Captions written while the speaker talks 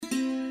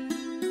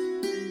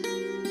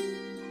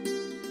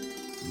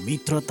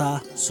मित्रता,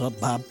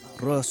 सद्भाव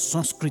र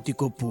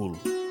संस्कृतिको पुल।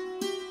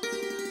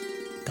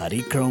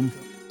 कार्यक्रम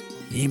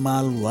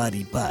हिमाल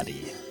वारी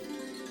पारी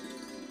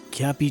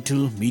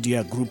क्यापिटल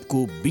मिडिया ग्रुपको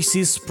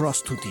विशेष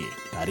प्रस्तुति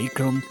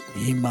कार्यक्रम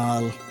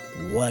हिमाल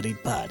वारी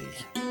पारी।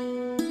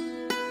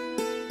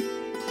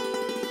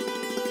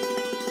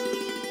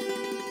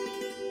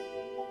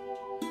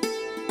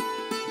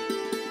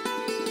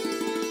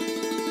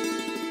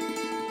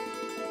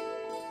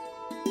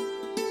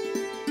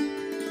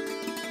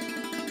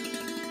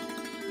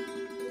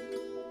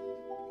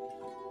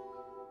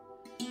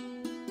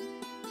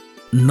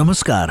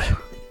 नमस्कार,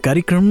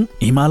 कार्यक्रम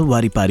हिमाल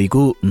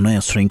वारिपारीको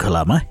नयाँ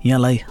श्रृङ्खलामा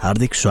यहाँलाई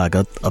हार्दिक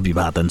स्वागत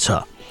अभिवादन छ।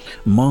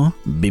 म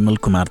विमल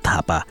कुमार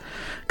थापा।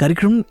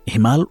 कार्यक्रम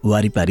हिमाल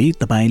वारिपारी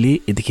तपाईले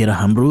यतिखेर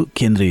हाम्रो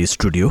केन्द्रीय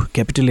स्टुडियो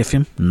क्यापिटल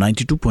एफएम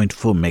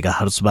 92.4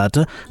 मेगाहर्जबाट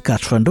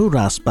काठमाडौँ र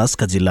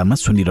आसपासका जिल्लामा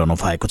सुनिरहनु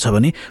भएको छ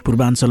भने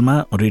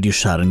पूर्वाञ्चलमा रेडियो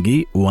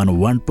सारङ्गी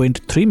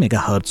 101.3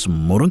 मेगाहर्ज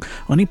मोरङ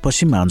अनि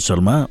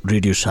पश्चिमाञ्चलमा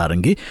रेडियो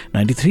सारङ्गी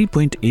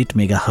 93.8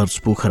 मेगाहर्ज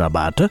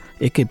पोखराबाट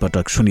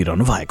एकैपटक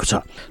सुनिरहनु भएको छ।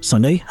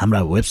 सँगै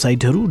हाम्रा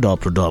वेबसाइटहरू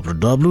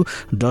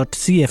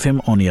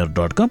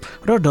www.cfmoneer.com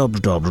र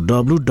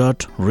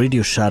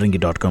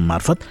www.radiosarangi.com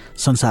मार्फत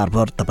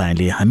संसारभर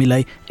तपाईले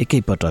हामीलाई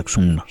एकैपटक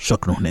सुन्न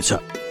सक्नुहुनेछ।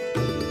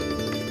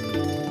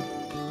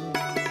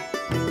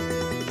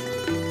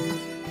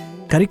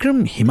 कार्यक्रम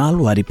हिमाल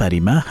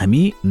वारिपारीमा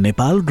हामी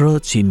नेपाल र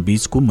चीन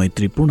बीचको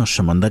मैत्रीपूर्ण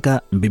सम्बन्धका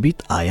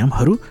विविध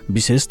आयामहरू,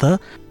 विशेषतः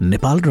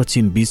नेपाल र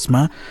चीन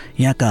बीचमा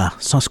यहाँका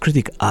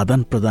सांस्कृतिक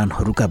आदान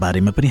प्रदानहरूका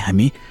बारेमा पनि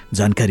हामी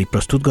जानकारी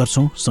प्रस्तुत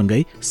गर्छौं,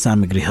 सँगै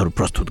सामग्रीहरू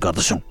प्रस्तुत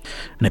गर्दछौं।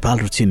 नेपाल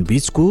र चीन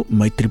बीचको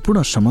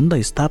मैत्रीपूर्ण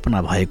सम्बन्ध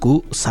स्थापना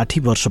भएको 60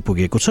 वर्ष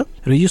पुगेको छ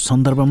र यो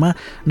सन्दर्भमा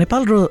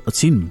नेपाल र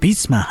चीन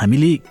बीचमा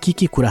हामीले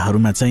के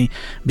कुराहरूमा चाहिँ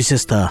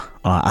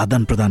विशेषतः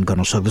आदान प्रदान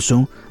गर्न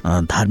सक्दछौँ,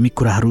 धार्मिक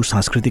कुराहरू,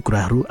 सांस्कृतिक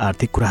कुराहरू,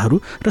 आर्थिक कुराहरू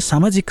र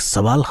सामाजिक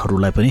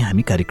सवालहरूलाई पनि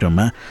हामी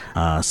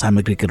कार्यक्रममा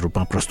सामग्रीका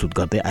रूपमा प्रस्तुत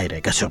गर्दै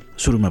आइरहेका छौँ।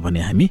 सुरुमा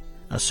भने हामी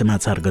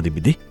समाचार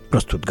गतिविधि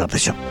प्रस्तुत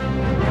गर्दैछौँ।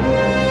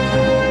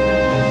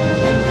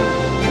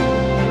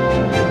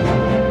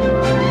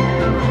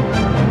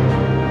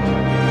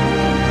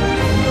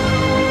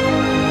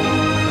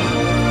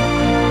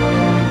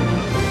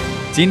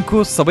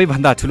 चीनको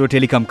सबैभन्दा ठूलो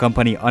टेलिकम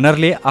कम्पनी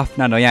अनरले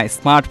आफ्ना नयाँ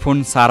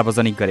स्मार्टफोन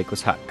सार्वजनिक गरेको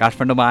छ।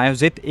 काठमाडौँमा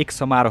आयोजित एक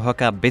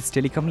समारोहका बीच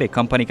टेलिकमले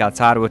कम्पनीका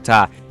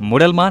 4वटा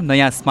मोडलमा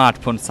नयाँ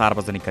स्मार्टफोन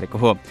सार्वजनिक गरेको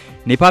हो।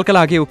 नेपालका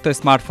लागि उक्त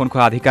स्मार्टफोनको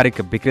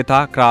आधिकारिक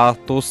विक्रेता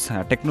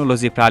क्रातोस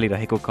टेक्नोलोजी प्राली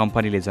रहेको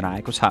कम्पनीले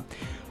जनाएको छ।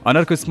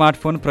 अनरको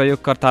स्मार्टफोन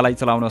प्रयोगकर्तालाई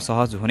चलाउन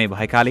सहज हुने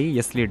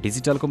भएकाले यसले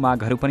डिजिटलको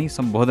मागहरू पनि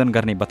सम्बोधन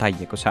गर्ने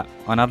बताइएको छ।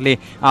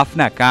 अनरले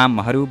आफ्ना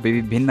कामहरू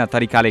विभिन्न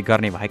तरिकाले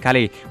गर्ने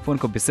भएकाले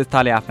फोनको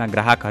विशेषताले आफ्ना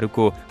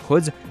ग्राहकहरूको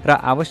खोज र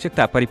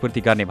आवश्यकता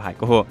परिपूर्ति गर्ने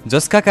भएको हो,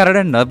 जसका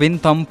कारण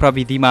नवीनतम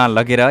प्रविधिमा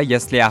लगेर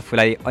यसले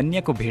आफूलाई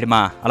अन्यको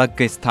भिडमा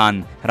अलग्गै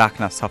स्थान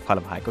राख्न सफल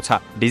भएको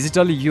छ।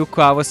 डिजिटल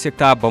युगको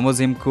आवश्यकता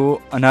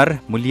बमोजिमको अनर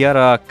मूल्य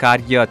र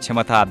कार्य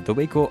क्षमता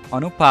दुवैको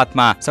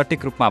अनुपातमा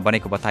सटिक रूपमा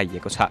बनेको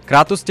बताइएको छ।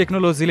 क्रातोस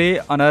टेक्नोलोजीले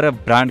honour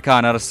ब्रान्डका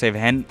honour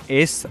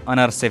 7S,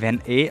 honour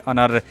 7A,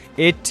 honour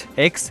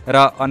 8X र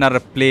अनर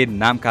प्ले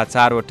नामका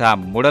 4वटा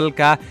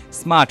मोडलका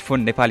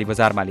स्मार्टफोन नेपाली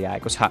बजारमा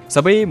ल्याएको छ।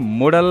 सबै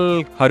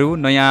मोडलहरू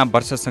नयाँ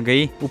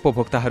वर्षसँगै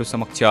उपभोक्ताहरू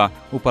समक्ष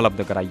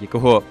उपलब्ध गराइएको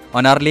हो।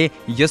 अनरले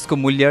यसको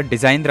मूल्य,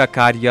 डिजाइन र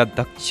कार्य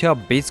दक्ष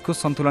बीचको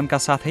सन्तुलनका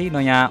साथै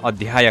नयाँ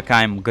अध्याय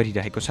कायम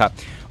गरिरहेको छ।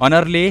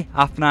 अनरले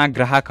आफ्ना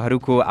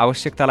ग्राहकहरूको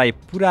आवश्यकतालाई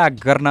पूरा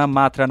गर्न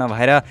मात्र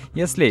नभएर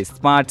यसले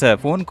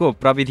स्मार्टफोनको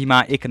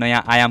प्रविधिमा एक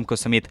नयाँ आयामको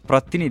समेत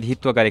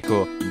प्रतिनिधित्व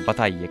गरेको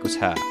बताइएको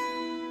छ।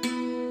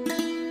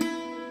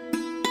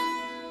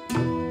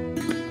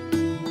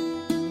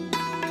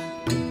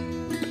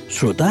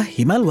 श्रोता,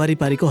 हिमाल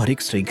वारिपारीको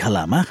हरेक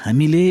श्रृङ्खलामा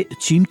हामीले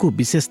चीनको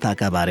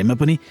विशेषताका बारेमा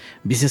पनि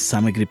विशेष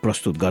सामग्री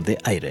प्रस्तुत गर्दै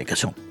आइरहेका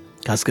छौँ।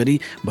 खास गरी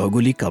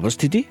भौगोलिक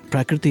अवस्थिति,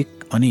 प्राकृतिक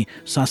अनि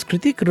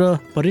सांस्कृतिक र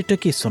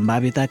पर्यटकीय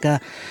सम्भाव्यताका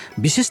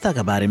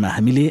विशेषताका बारेमा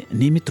हामीले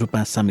नियमित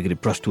रूपमा सामग्री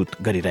प्रस्तुत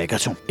गरिरहेका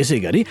छौँ। यसै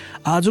गरी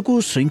आजको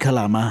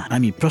श्रृङ्खलामा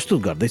हामी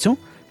प्रस्तुत गर्दैछौँ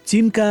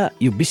चीनका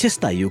यो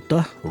विशेषतायुक्त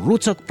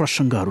रोचक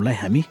प्रसङ्गहरूलाई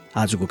हामी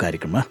आजको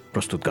कार्यक्रममा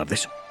प्रस्तुत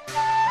गर्दैछौँ।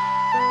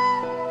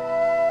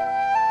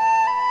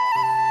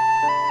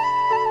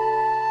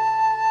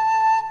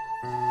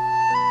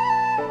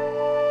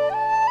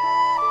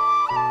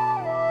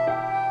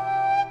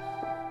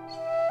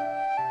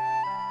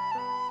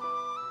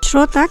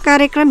 श्रोता,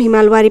 कार्यक्रम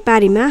हिमाल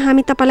वारिपारीमा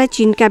हामी तपाईलाई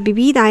चीनका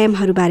विविध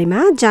आयामहरू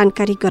बारेमा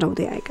जानकारी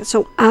गराउँदै आएका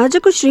छौँ।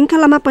 आजको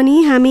श्रृङ्खलामा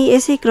पनि हामी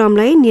यसै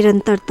क्रमलाई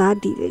निरन्तरता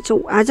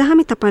दिँदैछौँ। आज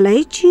हामी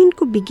तपाईलाई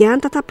चीनको विज्ञान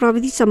तथा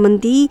प्रविधि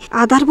सम्बन्धी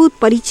आधारभूत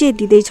परिचय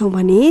दिँदैछौँ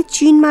भने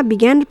चीनमा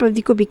विज्ञान र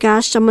प्रविधिको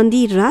विकास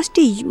सम्बन्धी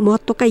राष्ट्रिय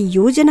महत्त्वका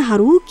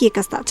योजनाहरू के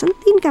कस्ता छन्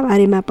तिनका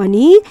बारेमा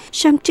पनि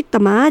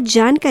संक्षिप्तमा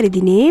जानकारी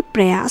दिने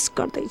प्रयास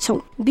गर्दैछौँ।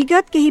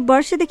 विगत केही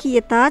वर्षदेखि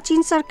यता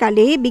चीन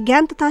सरकारले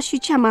विज्ञान तथा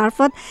शिक्षा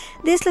मार्फत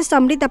देशलाई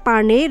समृद्ध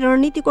पार्ने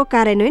रणनीतिको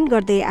कार्यान्वयन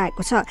गर्दै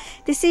आएको छ।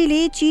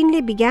 त्यसैले चीनले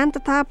विज्ञान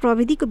तथा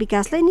प्रविधिको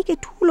विकासलाई निकै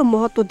ठूलो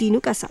महत्त्व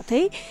दिनुका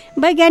साथै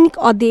वैज्ञानिक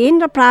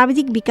अध्ययन र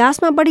प्राविधिक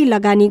विकासमा बढी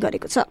लगानी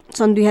गरेको छ।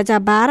 सन्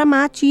 2012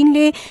 मा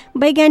चीनले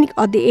वैज्ञानिक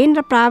अध्ययन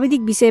र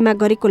प्राविधिक विषयमा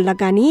गरेको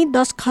लगानी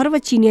 10 खर्ब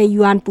चिनिया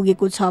युआन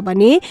पुगेको छ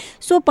भने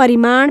सो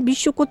परिमाण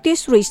विश्वको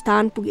तेस्रो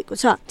स्थान पुगेको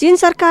छ। चीन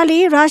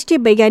सरकारले राष्ट्रिय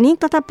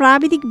वैज्ञानिक तथा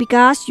प्राविधिक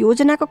विकास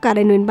योजनाको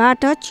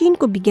कार्यान्वयनबाट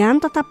चीनको विज्ञान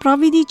तथा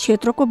प्रविधि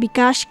क्षेत्रको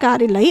विकास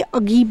कार्यलाई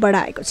अघि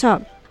बढाएको छ।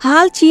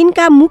 हाल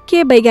चीनका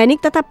मुख्य वैज्ञानिक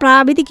तथा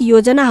प्राविधिक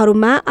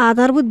योजनाहरूमा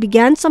आधारभूत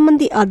विज्ञान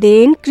सम्बन्धी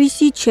अध्ययन,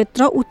 कृषि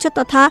क्षेत्र, उच्च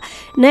तथा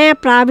नयाँ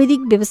प्राविधिक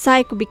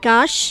व्यवसायको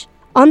विकास,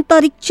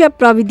 अन्तरिक्ष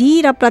प्रविधि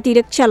र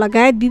प्रतिरक्षा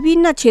लगायत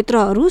विभिन्न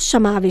क्षेत्रहरू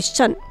समावेश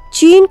छन्।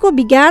 चीनको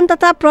विज्ञान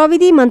तथा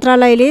प्रविधि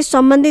मन्त्रालयले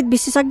सम्बन्धित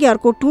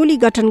विशेषज्ञहरूको टोली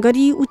गठन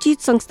गरी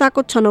उचित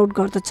संस्थाको छनौट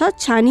गर्दछ।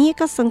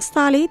 छानिएका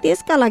संस्थाले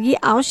त्यसका लागि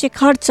आवश्यक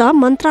खर्च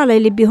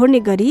मन्त्रालयले बेहोर्ने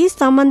गरी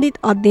सम्बन्धित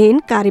अध्ययन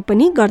कार्य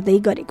पनि गर्दै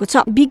गरेको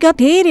छ। विगत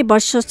धेरै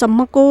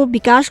वर्षसम्मको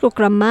विकासको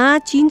क्रममा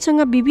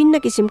चीनसँग विभिन्न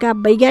किसिमका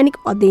वैज्ञानिक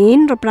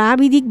अध्ययन र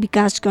प्राविधिक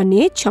विकास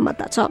गर्ने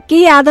क्षमता छ।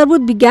 केही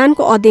आधारभूत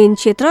विज्ञानको अध्ययन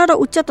क्षेत्र र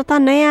उच्च तथा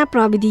नयाँ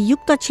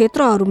प्रविधियुक्त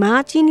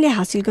क्षेत्रहरूमा चीनले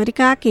हासिल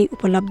गरेका केही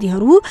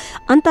उपलब्धिहरू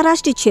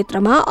अन्तर्राष्ट्रिय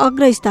क्षेत्रमा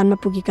अग्रस्थानमा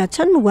पुगेका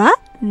छन् वा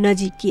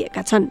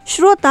नजिकिएका छन्।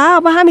 श्रोता,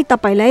 अब हामी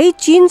तपाईलाई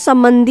चीन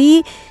सम्बन्धी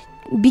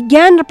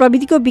विज्ञान र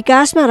प्रविधिको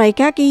विकासमा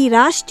रहेका केही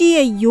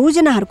राष्ट्रिय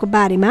योजनाहरूको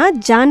बारेमा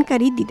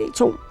जानकारी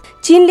दिँदैछौँ।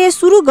 चीनले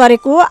सुरु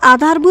गरेको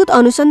आधारभूत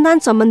अनुसन्धान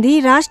सम्बन्धी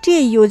राष्ट्रिय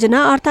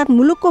योजना अर्थात्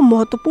मुलुकको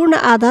महत्त्वपूर्ण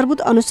आधारभूत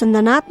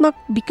अनुसन्धानात्मक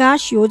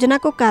विकास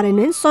योजनाको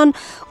कार्यान्वयन सन्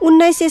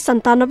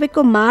 1997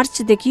 को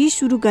मार्चदेखि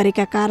सुरु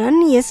गरेका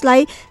कारण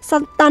यसलाई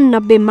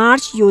 97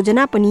 मार्च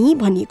योजना पनि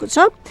भनिएको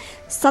छ।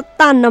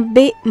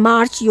 97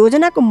 मार्च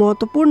योजनाको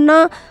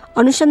महत्त्वपूर्ण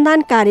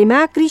अनुसन्धान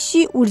कार्यमा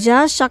कृषि,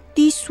 ऊर्जा,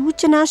 शक्ति,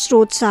 सूचना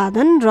स्रोत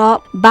साधन र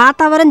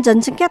वातावरण,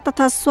 जनसङ्ख्या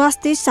तथा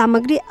स्वास्थ्य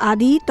सामग्री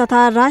आदि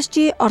तथा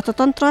राष्ट्रिय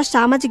अर्थतन्त्र,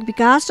 सामाजिक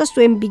विकास र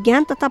स्वयं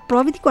विज्ञान तथा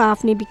प्रविधिको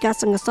आफ्नै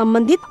विकाससँग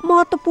सम्बन्धित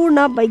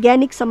महत्त्वपूर्ण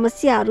वैज्ञानिक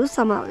समस्याहरू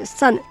समावेश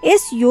छन्।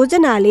 यस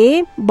योजनाले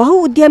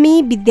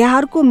बहुउद्यमी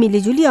विद्याहरूको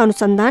मिलिजुली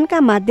अनुसन्धानका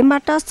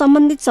माध्यमबाट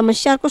सम्बन्धित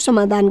समस्याहरूको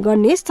समाधान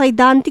गर्ने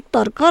सैद्धान्तिक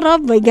तर्क र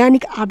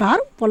वैज्ञानिक आधार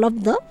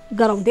उपलब्ध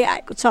गराउँदै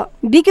आएको छ।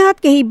 विगत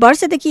केही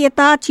वर्षदेखि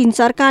यता चीन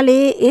सरकारले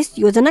यस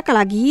योजनाका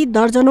लागि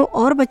दर्जनौं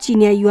अर्ब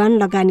चिनिया युआन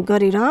लगानी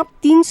गरेर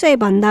 300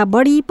 भन्दा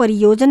बढी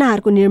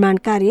परियोजनाहरूको निर्माण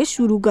कार्य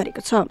सुरु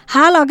गरेको छ।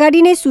 हाल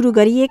अगाडि नै सुरु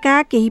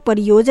गरिएका केही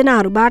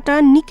परियोजनाहरूबाट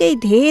निकै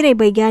धेरै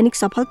वैज्ञानिक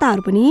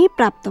सफलताहरू पनि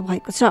प्राप्त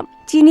भएको छ।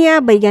 चिनिया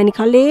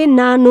वैज्ञानिकहरूले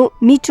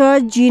नानोमिटर,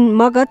 जीन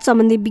मगज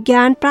सम्बन्धी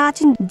विज्ञान,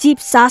 प्राचीन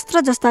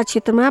जीवशास्त्र जस्ता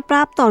क्षेत्रमा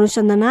प्राप्त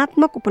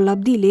अनुसन्धानात्मक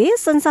उपलब्धिले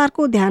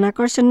संसारको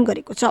ध्यानाकर्षण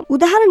गरेको छ।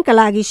 उदाहरणका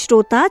लागि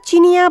श्रोता,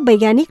 चिनिया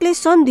वैज्ञानिकले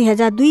सन्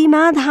 2002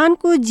 मा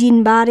धानको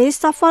जीनबारे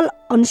सफल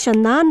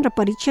अनुसन्धान र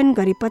परीक्षण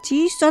गरेपछि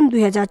सन्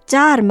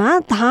 2004 मा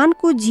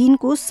धानको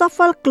जीनको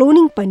सफल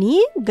क्लोनिङ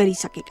पनि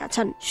गरिसकेका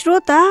छन्।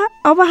 श्रोता,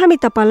 अब हामी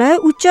तपाईलाई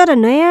उच्च र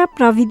नयाँ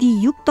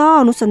प्रविधियुक्त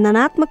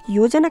अनुसन्धानात्मक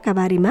योजनाका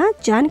बारेमा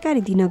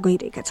जानकारी दिन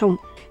गइरहेका छौँ।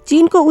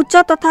 चीनको उच्च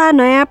तथा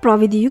नयाँ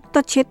प्रविधियुक्त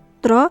क्षेत्र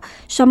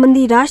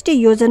सम्बन्धी राष्ट्रिय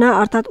योजना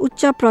अर्थात्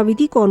उच्च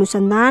प्रविधिको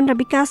अनुसन्धान र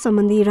विकास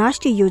सम्बन्धी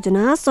राष्ट्रिय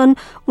योजना सन्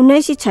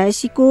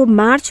 1986 को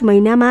मार्च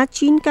महिनामा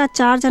चीनका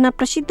 4 जना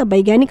प्रसिद्ध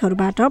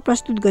वैज्ञानिकहरूबाट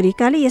प्रस्तुत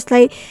गरिएकाले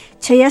यसलाई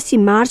 86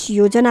 मार्च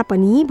योजना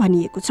पनि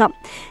भनिएको छ।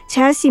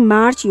 86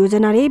 मार्च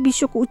योजनाले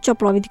विश्वको उच्च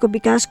प्रविधिको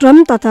विकास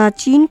क्रम तथा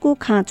चीनको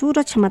खाँचो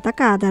र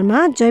क्षमताका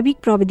आधारमा जैविक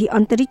प्रविधि,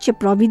 अन्तरिक्ष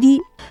प्रविधि,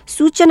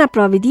 सूचना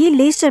प्रविधि,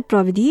 लेसर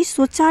प्रविधि,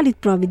 स्वचालित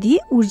प्रविधि,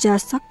 ऊर्जा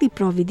शक्ति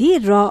प्रविधि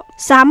र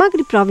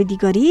सामग्री प्रविधि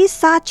गरी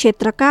 7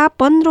 क्षेत्रका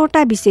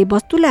 15वटा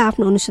विषयवस्तुलाई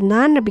आफ्नो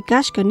अनुसन्धान र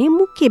विकास गर्ने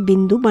मुख्य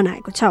बिन्दु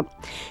बनाएको छ।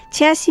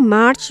 86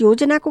 मार्च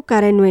योजनाको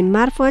कार्यान्वयन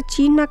मार्फत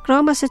चीनमा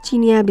क्रमशः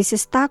चिनिया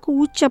विशेषताको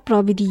उच्च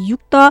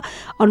प्रविधियुक्त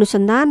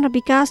अनुसन्धान र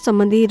विकास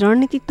सम्बन्धी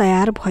रणनीति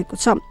तयार भएको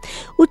छ।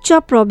 उच्च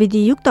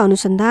प्रविधियुक्त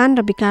अनुसन्धान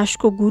र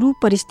विकासको गुरु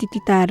परिस्थिति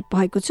तयार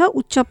भएको छ।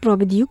 उच्च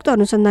प्रविधियुक्त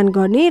अनुसन्धान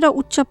गर्ने र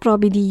उच्च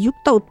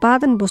प्रविधियुक्त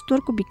उत्पादन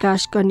वस्तुहरूको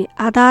विकास गर्ने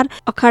आधार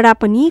अखडा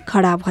पनि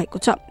खडा भएको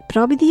छ।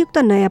 प्रविधियुक्त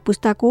नयाँ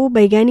पुस्ताको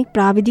वैज्ञानिक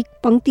प्राविधिक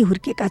पंक्ति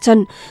हुर्केका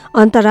छन्।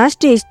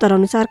 अन्तर्राष्ट्रिय स्तर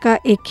अनुसारका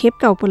एक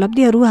खेपका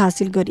उपलब्धिहरू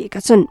हासिल गरिएका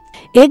छन्।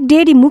 एक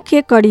डेढी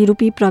मुख्य कडी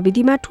रूपी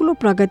प्रविधिमा ठूलो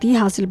प्रगति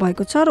हासिल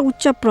भएको छ र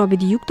उच्च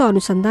प्रविधियुक्त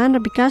अनुसन्धान र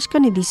विकास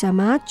गर्ने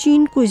दिशामा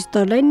चीनको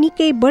स्तरलाई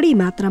निकै बढी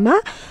मात्रामा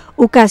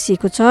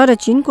उकासिएको छ र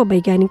चीनको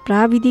वैज्ञानिक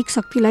प्राविधिक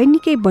शक्तिलाई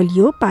निकै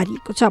बलियो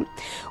पारिएको छ।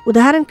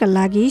 उदाहरणका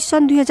लागि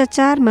सन्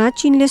 2004 मा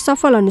चीनले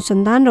सफल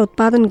अनुसन्धान र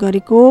उत्पादन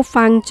गरेको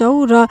फाङचौ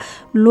र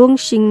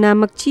लोङसिङ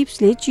नामक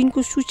चिप्सले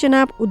चीनको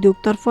सूचना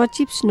उद्योगतर्फ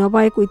चिप्स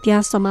नभएको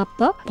इतिहास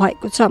समाप्त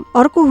भएको छ।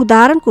 अर्को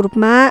उदाहरणको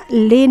रूपमा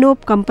लेनोभ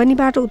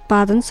कम्पनीबाट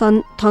उत्पादन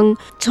सन्थङ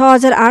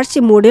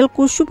 6800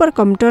 मोडेलको सुपर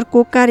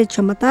कम्प्युटरको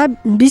कार्यक्षमता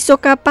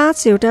विश्वका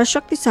 500 वटा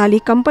शक्तिशाली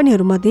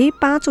कम्पनीहरूमध्ये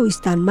 5औं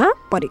स्थानमा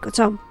परेको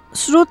छ।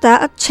 श्रोता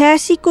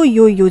 86 को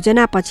यो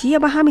योजनापछि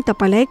अब हामी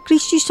तपाईलाई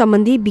कृषि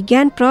सम्बन्धी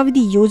विज्ञान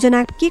प्रविधि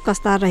योजना के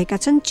कस्ता रहेका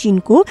छन्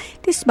चीनको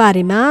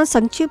त्यसबारेमा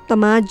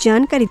संक्षिप्तमा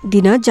जानकारी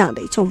दिन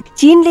जाँदैछौँ।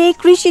 चीनले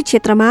कृषि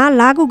क्षेत्रमा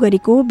लागू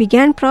गरेको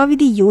विज्ञान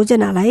प्रविधि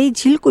योजनालाई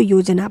झिल्को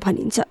योजना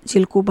भनिन्छ।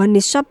 झिल्को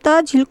भन्ने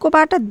शब्द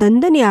झिल्कोबाट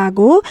दन्दने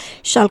आगो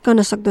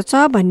सल्कन सक्दछ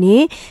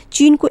भन्ने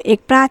चीनको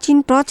एक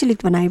प्राचीन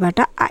प्रचलित भनाइबाट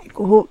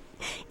आएको हो।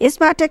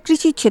 यसबाट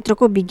कृषि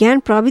क्षेत्रको विज्ञान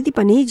प्रविधि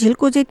पनि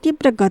झिल्को चाहिँ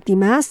तीव्र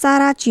गतिमा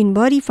सारा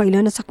चीनभरि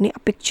फैलन सक्ने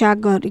अपेक्षा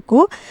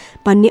गरेको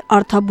भन्ने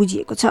अर्थ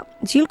बुझिएको छ।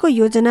 झिल्को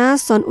योजना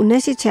सन्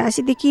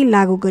 1986 देखि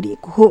लागू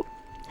गरिएको हो।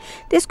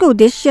 त्यसको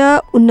उद्देश्य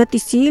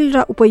उन्नतिशील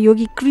र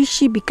उपयोगी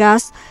कृषि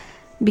विकास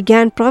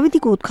विज्ञान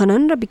प्रविधिको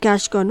उत्खनन र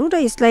विकास गर्नु र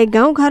यसलाई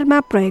गाउँघरमा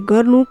प्रयोग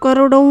गर्नु,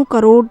 करोडौं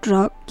करोड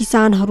र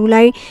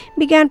किसानहरूलाई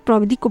विज्ञान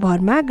प्रविधिको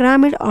भरमा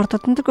ग्रामीण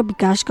अर्थतन्त्रको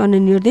विकास गर्ने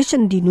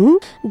निर्देशन दिनु,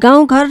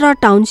 गाउँघर र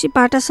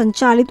टाउनसिपबाट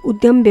सञ्चालित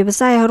उद्यम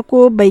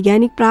व्यवसायहरूको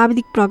वैज्ञानिक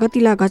प्राविधिक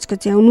प्रगतिलाई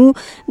घचघच्याउनु,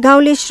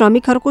 गाउँले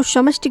श्रमिकहरूको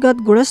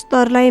समष्टिगत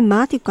गुणस्तरलाई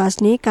माथि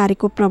उकास्ने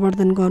कार्यको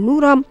प्रवर्धन गर्नु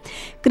र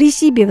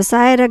कृषि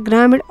व्यवसाय र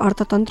ग्रामीण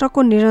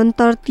अर्थतन्त्रको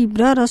निरन्तर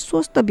तीव्र र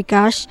स्वस्थ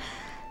विकास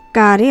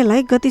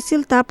कार्यलाई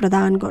गतिशीलता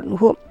प्रदान गर्नु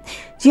हो।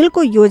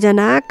 झिल्को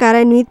योजना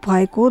कार्यान्वित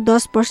भएको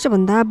 10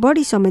 वर्षभन्दा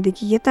बढी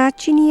समयदेखि यता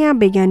चिनिया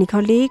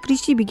वैज्ञानिकहरूले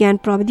कृषि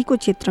विज्ञान प्रविधिको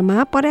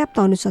क्षेत्रमा पर्याप्त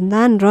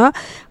अनुसन्धान र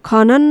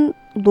खनन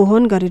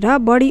दोहन गरेर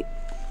बढी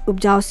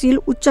उब्जाउशील,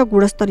 उच्च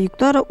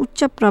गुणस्तरयुक्त र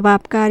उच्च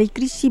प्रभावकारी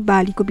कृषि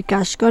बालीको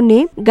विकास गर्ने,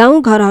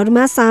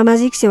 गाउँघरहरूमा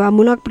सामाजिक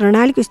सेवामूलक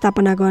प्रणालीको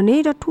स्थापना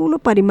गर्ने र ठूलो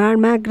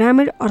परिमाणमा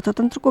ग्रामीण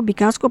अर्थतन्त्रको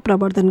विकासको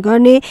प्रवर्धन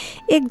गर्ने,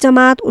 एक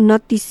जमात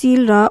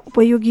उन्नतिशील र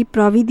उपयोगी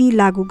प्रविधि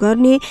लागू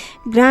गर्ने,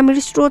 ग्रामीण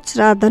स्रोत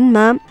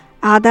साधनमा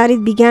आधारित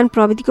विज्ञान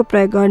प्रविधिको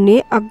प्रयोग गर्ने,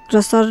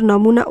 अग्रसर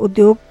नमुना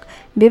उद्योग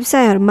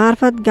व्यवसायहरू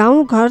मार्फत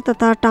गाउँ घर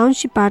तथा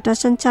टाउनसिपबाट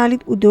सञ्चालित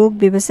उद्योग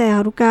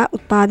व्यवसायहरूका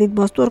उत्पादित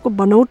वस्तुहरूको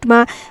बनौटमा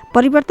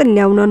परिवर्तन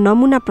ल्याउन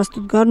नमुना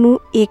प्रस्तुत गर्नु,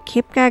 एक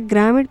खेपका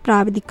ग्रामीण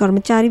प्राविधिक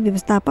कर्मचारी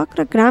व्यवस्थापक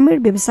र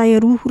ग्रामीण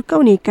व्यवसायहरू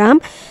हुर्काउने काम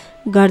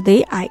गर्दै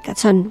आएका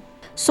छन्।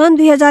 सन्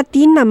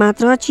 2003मा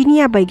मात्र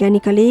चिनिया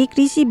वैज्ञानिकले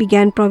कृषि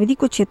विज्ञान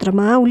प्रविधिको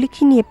क्षेत्रमा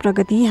उल्लेखनीय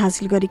प्रगति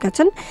हासिल गरेका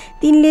छन्।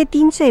 तिनले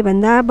 300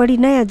 भन्दा बढी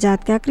नयाँ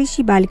जातका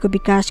कृषि बालीको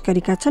विकास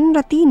गरेका छन्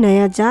र ती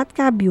नयाँ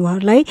जातका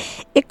बिउहरूलाई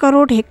 1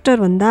 करोड हेक्टर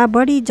भन्दा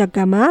बढी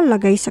जग्गामा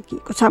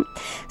लगाइसकिएको छ।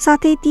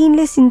 साथै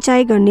तिनले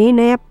सिंचाइ गर्ने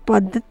नयाँ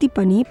पद्धति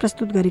पनि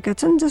प्रस्तुत गरेका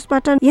छन्,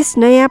 जसबाट यस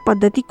नयाँ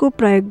पद्धतिको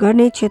प्रयोग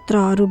गर्ने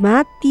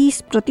क्षेत्रहरूमा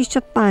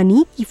 30%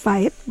 पानी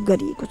किफायत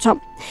गरिएको छ।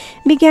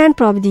 विज्ञान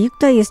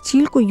प्रविधियुक्त यस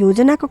झिल्को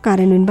योजनाको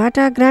कार्यान्वयनबाट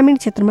ग्रामीण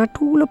क्षेत्रमा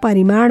ठूलो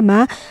परिमाणमा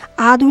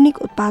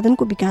आधुनिक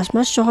उत्पादनको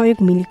विकासमा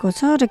सहयोग मिलेको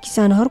छ र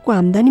किसानहरूको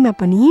आम्दानीमा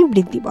पनि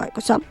वृद्धि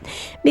भएको छ।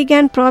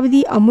 विज्ञान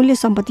प्रविधि अमूल्य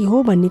सम्पत्ति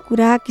हो भन्ने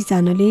कुरा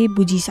किसानले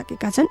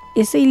बुझिसकेका छन्।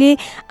 यसैले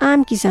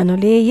आम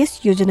किसानले यस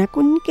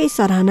योजनाको निकै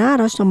सराहना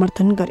र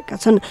समर्थन गरेका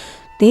छन्।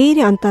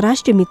 धेरै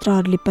अन्तर्राष्ट्रिय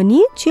मित्रहरूले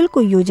पनि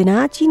झिल्को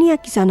योजना चिनिया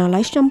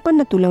किसानहरूलाई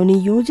सम्पन्न तुल्याउने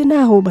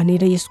योजना हो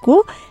भनेर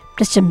यसको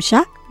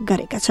प्रशंसा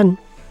गरेका छन्।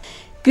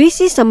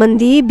 कृषि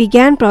सम्बन्धी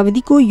विज्ञान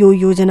प्रविधिको यो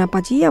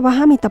योजनापछि अब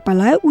हामी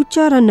तपाईलाई उच्च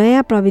र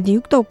नयाँ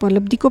प्रविधियुक्त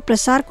उपलब्धिको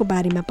प्रसारको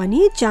बारेमा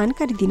पनि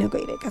जानकारी दिन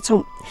गइरहेका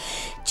छौँ।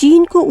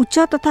 चीनको उच्च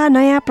तथा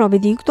नयाँ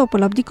प्रविधियुक्त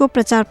उपलब्धिको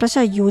प्रचार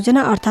प्रसार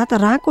योजना अर्थात्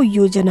राको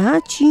योजना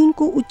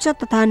चीनको उच्च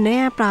तथा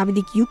नयाँ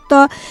प्राविधिकयुक्त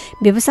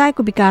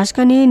व्यवसायको विकास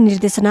गर्ने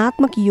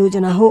निर्देशनात्मक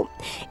योजना हो।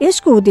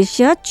 यसको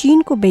उद्देश्य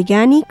चीनको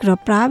वैज्ञानिक र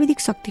प्राविधिक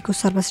शक्तिको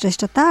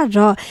सर्वश्रेष्ठता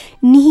र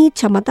निहित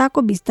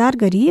क्षमताको विस्तार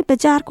गरी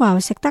बजारको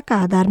आवश्यकताका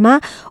आधारमा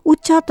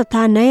उच्च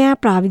तथा नयाँ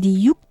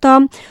प्राविधिकयुक्त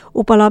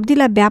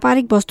उपलब्धिलाई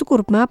व्यापारिक वस्तुको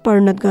रूपमा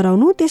परिणत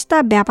गराउनु, त्यस्ता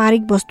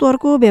व्यापारिक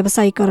वस्तुहरूको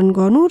व्यवसायीकरण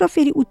गर्नु र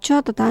फेरि उच्च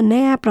तथा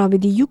नयाँ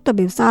प्रविधियुक्त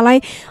व्यवसायलाई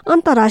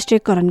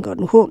अन्तर्राष्ट्रियकरण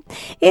गर्नु हो।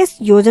 यस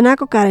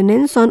योजनाको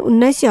कार्यान्वयन सन्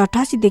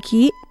 1988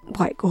 देखि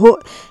भएको हो।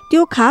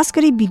 त्यो खास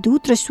गरी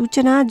विद्युत र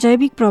सूचना,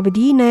 जैविक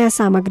प्रविधि, नयाँ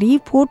सामग्री,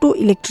 फोटो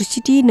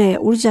इलेक्ट्रिसिटी, नयाँ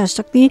ऊर्जा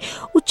शक्ति,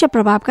 उच्च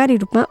प्रभावकारी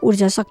रूपमा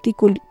ऊर्जा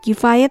शक्तिको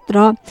किफायत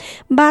र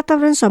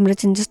वातावरण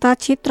संरक्षण जस्ता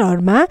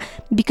क्षेत्रहरूमा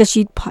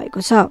विकसित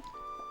भएको छ।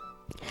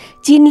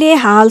 चीनले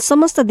हाल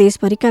समस्त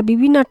देशभरिका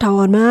विभिन्न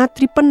ठाउँहरूमा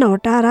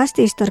 53वटा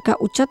राष्ट्रिय स्तरका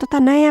उच्च तथा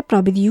नयाँ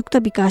प्रविधियुक्त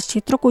विकास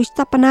क्षेत्रको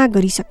स्थापना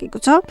गरिसकेको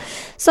छ।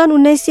 सन्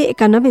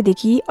 1991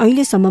 देखि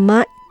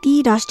अहिलेसम्ममा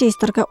ती राष्ट्रिय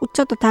स्तरका उच्च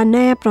तथा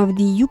नयाँ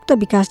प्रविधियुक्त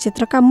विकास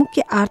क्षेत्रका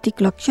मुख्य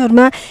आर्थिक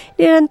लक्ष्यहरूमा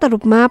निरन्तर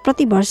रूपमा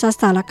प्रति वर्ष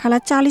सालाखाला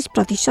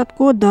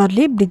 40%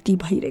 दरले वृद्धि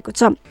भइरहेको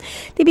छ।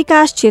 ती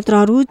विकास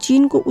क्षेत्रहरू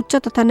चीनको उच्च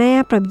तथा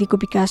नयाँ प्रविधिको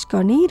विकास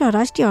गर्ने र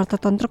राष्ट्रिय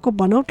अर्थतन्त्रको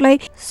बनौटलाई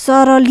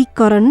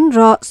सरलीकरण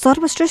र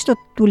सर्वश्रेष्ठ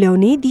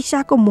तुल्याउने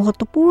दिशाको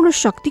महत्त्वपूर्ण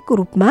शक्तिको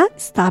रूपमा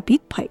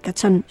स्थापित भएका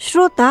छन्।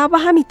 श्रोता, अब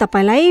हामी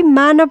तपाईलाई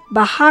मानव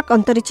वाहक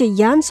अन्तरिक्ष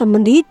यान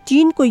सम्बन्धी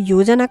चीनको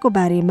योजनाको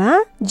बारेमा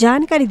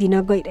जानकारी दिन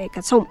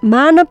गइरहेका छौँ।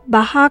 मानव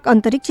वाहक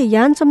अन्तरिक्ष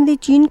यान सम्बन्धी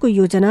चीनको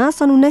योजना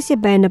सन्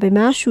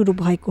 1992मा सुरु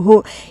भएको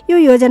हो। यो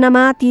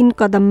योजनामा 3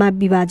 कदममा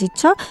विभाजित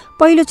छ।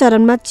 पहिलो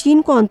चरणमा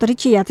चीनको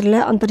अन्तरिक्ष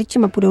यात्रीलाई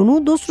अन्तरिक्षमा पुर्याउनु,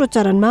 दोस्रो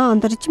चरणमा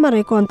अन्तरिक्षमा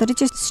रहेको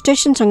अन्तरिक्ष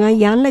स्टेसनसँग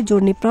यानलाई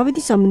जोड्ने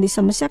प्रविधि सम्बन्धी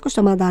समस्याको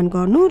समाधान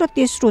गर्नु र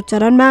तेस्रो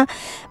चरणमा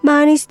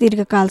मानिस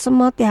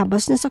दीर्घकालसम्म त्यहाँ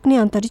बस्न सक्ने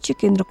अन्तरिक्ष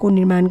केन्द्रको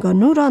निर्माण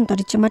गर्नु र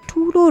अन्तरिक्षमा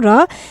ठूलो र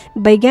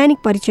वैज्ञानिक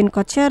परीक्षण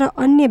कक्ष र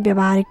अन्य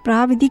व्यावहारिक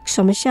प्राविधिक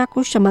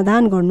समस्याको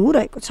समाधान गर्नु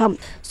रहेको छ।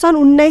 सन्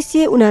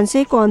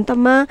 1979 को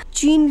अन्तमा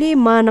चीनले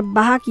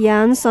मानववाहक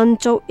यान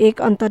सन्चौ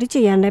 1 अन्तरिक्ष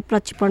यानलाई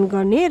प्रक्षेपण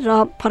गर्ने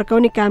र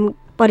फर्काउने काम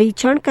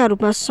परीक्षणका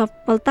रूपमा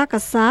सफलताका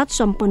साथ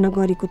सम्पन्न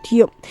गरेको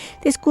थियो।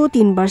 त्यसको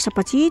 3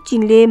 वर्षपछि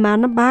चीनले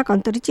मानववाहक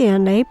अन्तरिक्ष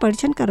यानलाई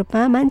परीक्षणका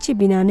रूपमा मान्छे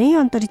बिना नै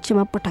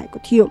अन्तरिक्षमा पठाएको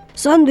थियो।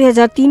 सन्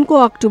 2003 को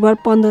अक्टोबर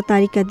 15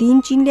 तारिकका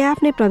दिन चीनले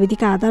आफ्नै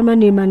प्रविधिका आधारमा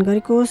निर्माण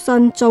गरेको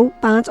सन्चौ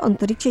 5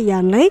 अन्तरिक्ष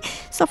यानलाई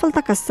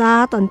सफलताका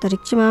साथ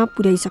अन्तरिक्षमा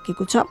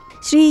पुर्याइसकेको छ।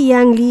 श्री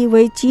याङ ली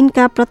वै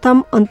चीनका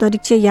प्रथम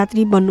अन्तरिक्ष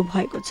यात्री बन्नु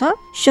भएको छ।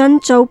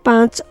 सन्चौ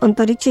 5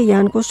 अन्तरिक्ष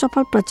यानको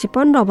सफल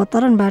प्रक्षेपण र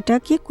अवतरणबाट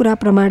के कुरा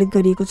प्रमाणित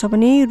गरिएको छ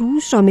भने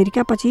रुस र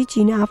अमेरिका पछि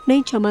चीन आफ्नै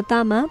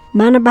क्षमतामा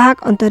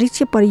मानववाहक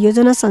अन्तरिक्ष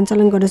परियोजना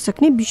सञ्चालन गर्न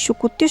सक्ने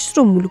विश्वको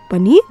तेस्रो मुलुक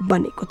पनि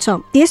बनेको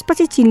छ।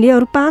 त्यसपछि चीनले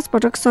अरु 5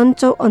 पटक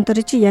सन्चौ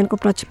अन्तरिक्ष यानको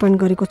प्रक्षेपण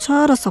गरेको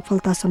छ र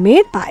सफलता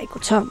समेत पाएको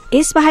छ।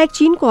 यसबाहेक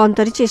चीनको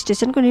अन्तरिक्ष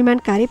स्टेसनको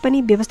निर्माण कार्य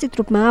पनि व्यवस्थित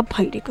रूपमा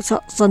भइरहेको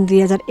छ। सन्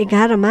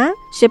 2011 मा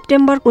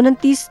सेप्टेम्बर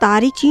 29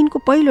 तारिक चीनको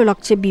पहिलो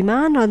लक्ष्य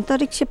विमान र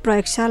अन्तरिक्ष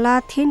प्रयोगशाला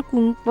थेनकुङ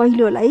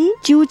पहिलोलाई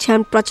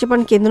चिउछ्यान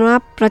प्रक्षेपण केन्द्रमा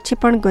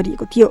प्रक्षेपण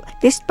गरिएको थियो।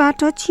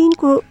 त्यसबाट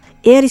चीनको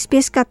एयर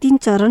स्पेसका 3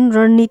 चरण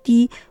रणनीति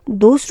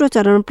दोस्रो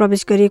चरण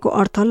प्रवेश गरिएको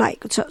अर्थ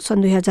लागेको छ।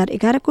 सन्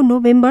 2011 को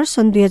नोभेम्बर,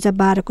 सन्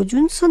 2012 को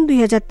जुन, सन्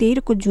 2013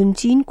 को जुन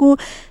चीनको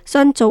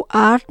सन्चौ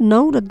 8,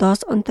 9 र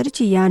 10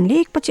 अन्तरिक्ष यानले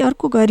एकपछि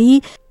अर्को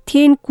गरी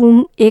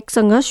थेनकुङ 1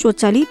 सँग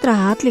स्वचालित र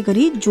हातले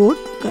गरी जोड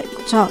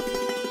गरेको छ।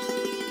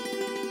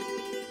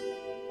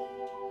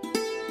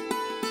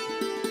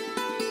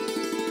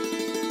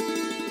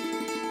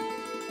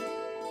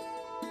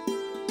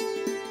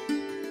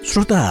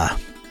 श्रोता,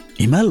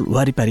 हिमाल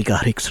वारिपारीका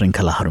हरेक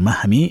श्रृङ्खलाहरूमा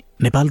हामी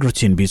नेपाल र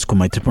चीन बीचको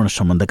मैत्रीपूर्ण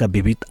सम्बन्धका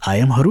विविध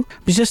आयामहरू,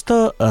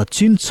 विशेषतः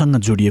चीनसँग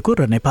जोडिएको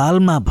र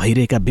नेपालमा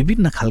भइरहेका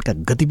विभिन्न खालका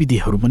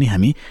गतिविधिहरू पनि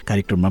हामी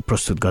कार्यक्रममा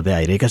प्रस्तुत गर्दै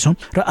आइरहेका छौँ।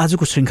 र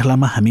आजको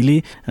श्रृङ्खलामा हामीले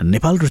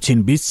नेपाल र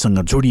चीन बीचसँग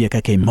जोडिएका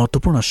केही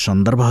महत्त्वपूर्ण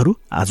सन्दर्भहरू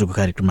आजको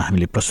कार्यक्रममा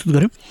हामीले प्रस्तुत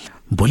गर्यौँ।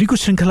 भोलिको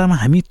श्रृङ्खलामा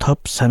हामी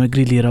थप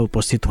सामग्री लिएर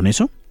उपस्थित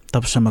हुनेछौँ।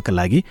 तबसम्मका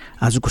लागि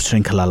आजको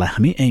श्रृङ्खलालाई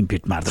हामी यहीँ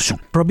भेट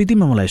मार्दछौँ।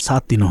 प्रविधिमा मलाई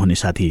साथ दिनुहुने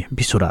साथी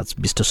विश्वराज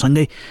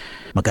विष्टसँगै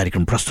म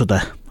कार्यक्रम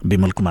प्रस्तुता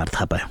विमल कुमार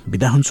थापा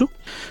बिदा हुन्छु।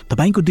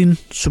 तपाईँको दिन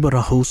शुभ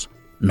रहोस्।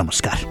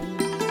 नमस्कार।